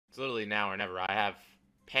It's literally now or never. I have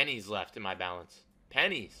pennies left in my balance.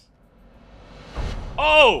 Pennies.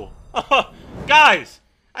 Oh! Guys!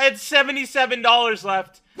 I had $77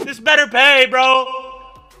 left. This better pay, bro!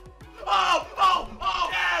 Oh!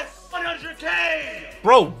 Yes! 100K!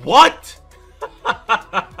 Bro, what?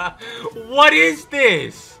 What is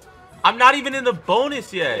this? I'm not even in the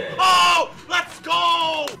bonus yet. Oh! Let's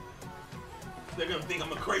go! They're gonna think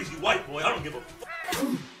I'm a crazy white boy. I don't give a fuck.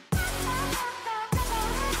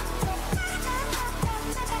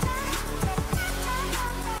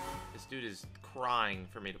 This dude is crying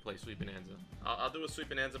for me to play Sweet Bonanza. I'll do a Sweet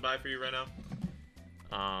Bonanza buy for you right now.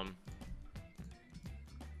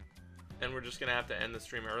 And we're just gonna have to end the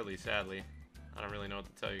stream early, sadly. I don't really know what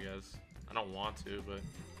to tell you guys. I don't want to, but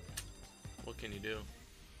what can you do?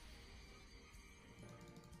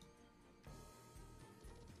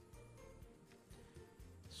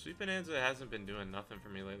 Sweet Bonanza hasn't been doing nothing for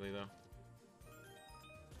me lately, though.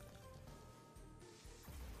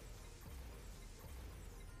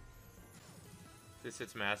 If this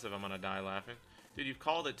hits massive, I'm gonna die laughing. Dude, you've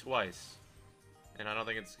called it twice. And I don't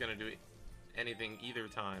think it's gonna do anything either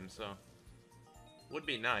time, so... Would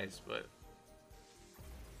be nice, but...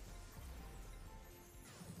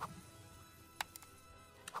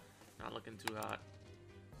 Not looking too hot.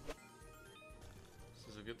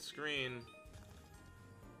 This is a good screen.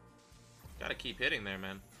 Gotta keep hitting there,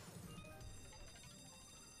 man.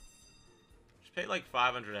 Just pay like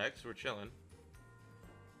 500x, we're chilling.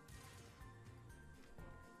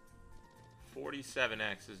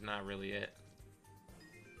 47x is not really it.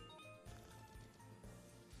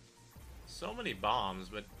 So many bombs,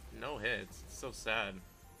 but no hits. It's so sad.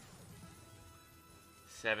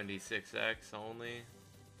 76x only.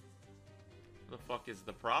 Where the fuck is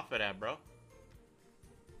the profit at, bro?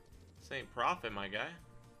 This ain't profit, my guy.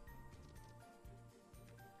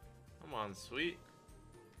 Come on, sweet.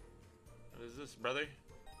 What is this, brother?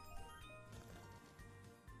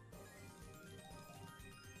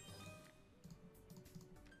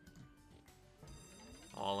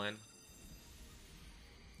 All in.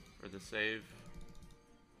 For the save.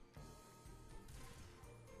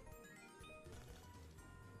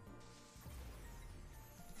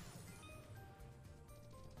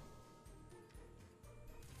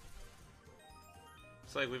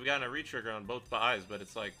 It's like we've gotten a retrigger on both buys, but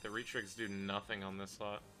it's like the retriggers do nothing on this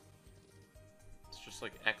slot. It's just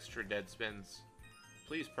like extra dead spins.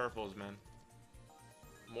 Please, purples, man.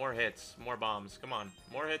 More hits, more bombs. Come on.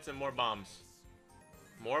 More hits and more bombs.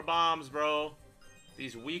 More bombs, bro.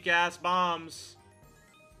 These weak-ass bombs.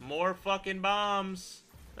 More fucking bombs.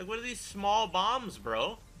 Like, what are these small bombs,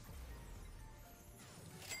 bro?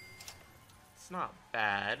 It's not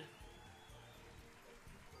bad.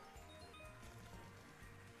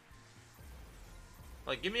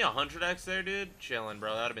 Like, give me 100x there, dude. Chilling,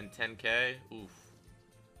 bro. That would have been 10k. Oof.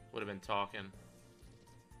 Would have been talking.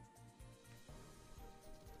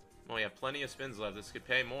 Oh, we have plenty of spins left. This could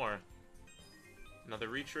pay more. Another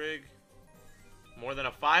retrig. More than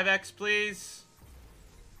a 5x, please.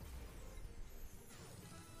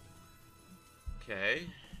 Okay.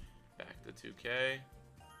 Back to 2k.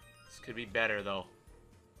 This could be better, though.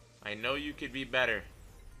 I know you could be better.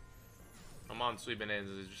 Come on, Sweet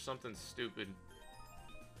Bonanza. There's just something stupid.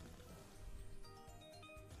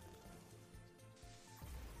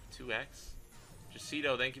 2x.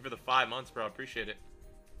 Jaceto, thank you for the 5 months, bro. Appreciate it.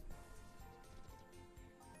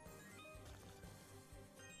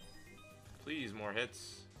 Please, more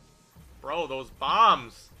hits. Bro, those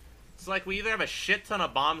bombs. It's like we either have a shit ton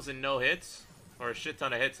of bombs and no hits, or a shit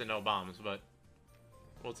ton of hits and no bombs, but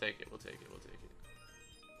we'll take it, we'll take it, we'll take it.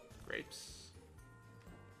 Grapes.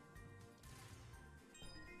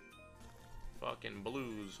 Fucking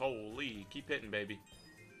blues. Holy. Keep hitting, baby.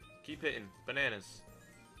 Keep hitting. Bananas.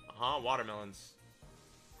 Watermelons.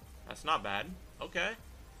 That's not bad. Okay.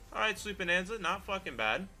 Alright, Sweet Bonanza. Not fucking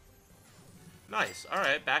bad. Nice.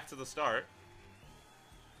 Alright, back to the start.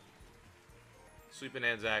 Sweet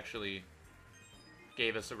Bonanza actually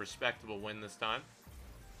gave us a respectable win this time.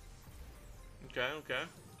 Okay, okay.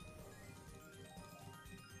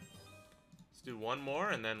 Let's do one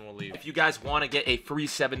more and then we'll leave. If you guys want to get a free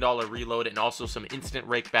 $7 reload and also some instant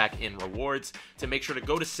rake back in rewards, to make sure to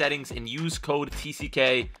go to settings and use code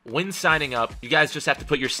TCK when signing up. You guys just have to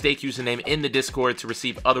put your stake username in the Discord to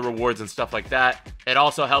receive other rewards and stuff like that. It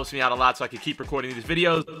also helps me out a lot so I can keep recording these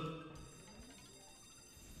videos.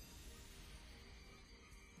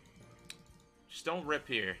 Just don't rip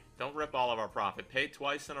here. Don't rip all of our profit. Pay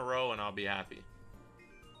twice in a row and I'll be happy.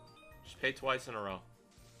 Just pay twice in a row.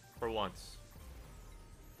 For once.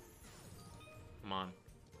 Come on.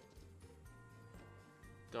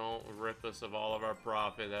 Don't rip us of all of our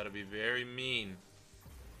profit. That'll be very mean.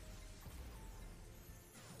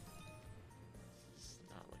 It's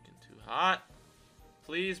not looking too hot.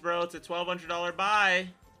 Please, bro. It's a $1,200 buy.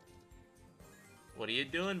 What are you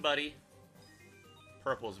doing, buddy?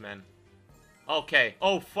 Purples, man. Okay.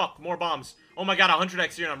 Oh, fuck. More bombs. Oh, my God.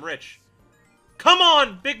 100x here and I'm rich. Come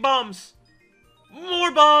on. Big bombs.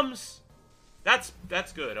 More bombs. That's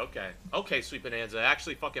good. Okay. Okay, Sweet Bonanza.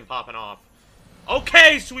 Actually fucking popping off.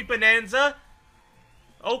 Okay, Sweet Bonanza.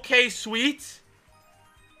 Okay, sweet.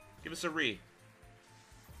 Give us a re.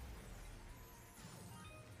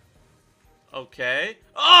 Okay.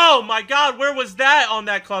 Oh, my God. Where was that on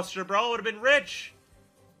that cluster, bro? It would have been rich.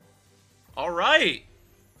 All right.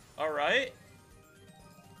 All right.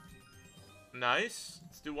 Nice.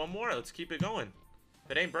 Let's do one more. Let's keep it going.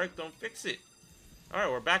 If it ain't broke, don't fix it. All right,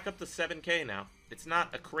 we're back up to 7K now. It's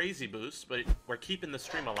not a crazy boost, but we're keeping the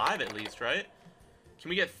stream alive at least, right? Can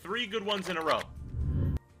we get 3 good ones in a row?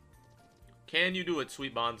 Can you do it,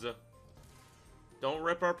 Sweet Bonanza? Don't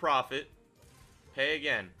rip our profit. Pay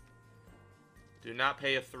again. Do not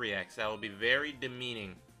pay a 3x. That will be very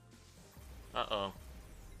demeaning. Uh-oh.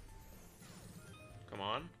 Come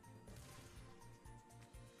on.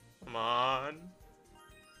 Come on.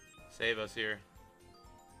 Save us here.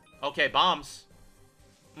 Okay, bombs.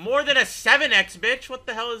 More than a 7x, bitch. What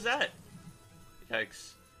the hell is that?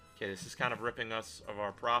 Yikes. Okay, this is kind of ripping us of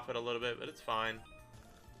our profit a little bit, but it's fine.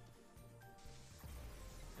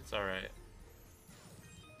 It's alright.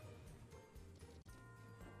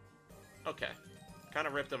 Okay. Kind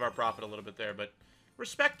of ripped of our profit a little bit there, but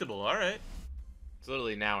respectable. Alright. It's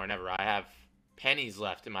literally now or never. I have pennies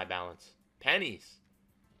left in my balance. Pennies.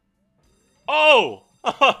 Oh!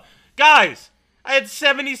 Guys! I had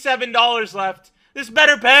 $77 left. This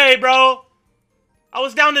better pay, bro. I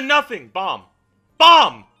was down to nothing. Bomb.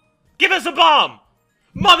 Bomb! Give us a bomb!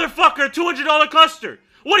 Motherfucker, $200 cluster.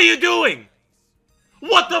 What are you doing?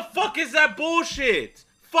 What the fuck is that bullshit?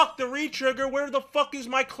 Fuck the re-trigger. Where the fuck is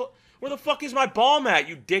my bomb at,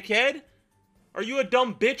 you dickhead? Are you a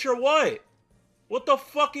dumb bitch or what? What the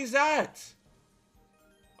fuck is that?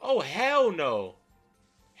 Oh, hell no.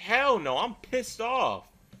 Hell no, I'm pissed off.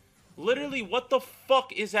 Literally, what the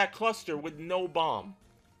fuck is that cluster with no bomb?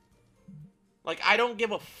 Like, I don't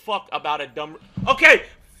give a fuck about a dumb... Okay,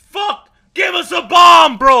 fuck! Give us a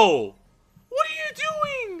bomb, bro! What are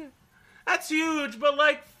you doing? That's huge, but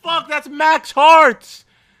like, fuck, that's max hearts!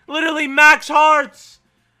 Literally max hearts!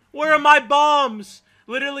 Where are my bombs?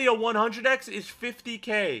 Literally, a 100x is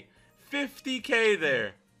 50k. 50k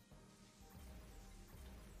there.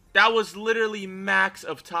 That was literally max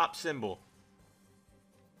of top symbol.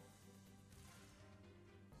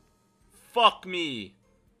 Fuck me.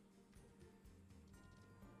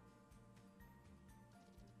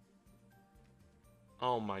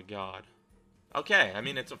 Oh my god. Okay, I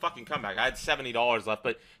mean, it's a fucking comeback. I had $70 left,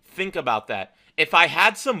 but think about that. If I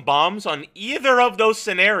had some bombs on either of those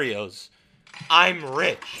scenarios, I'm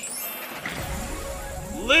rich.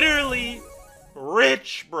 Literally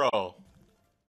rich, bro.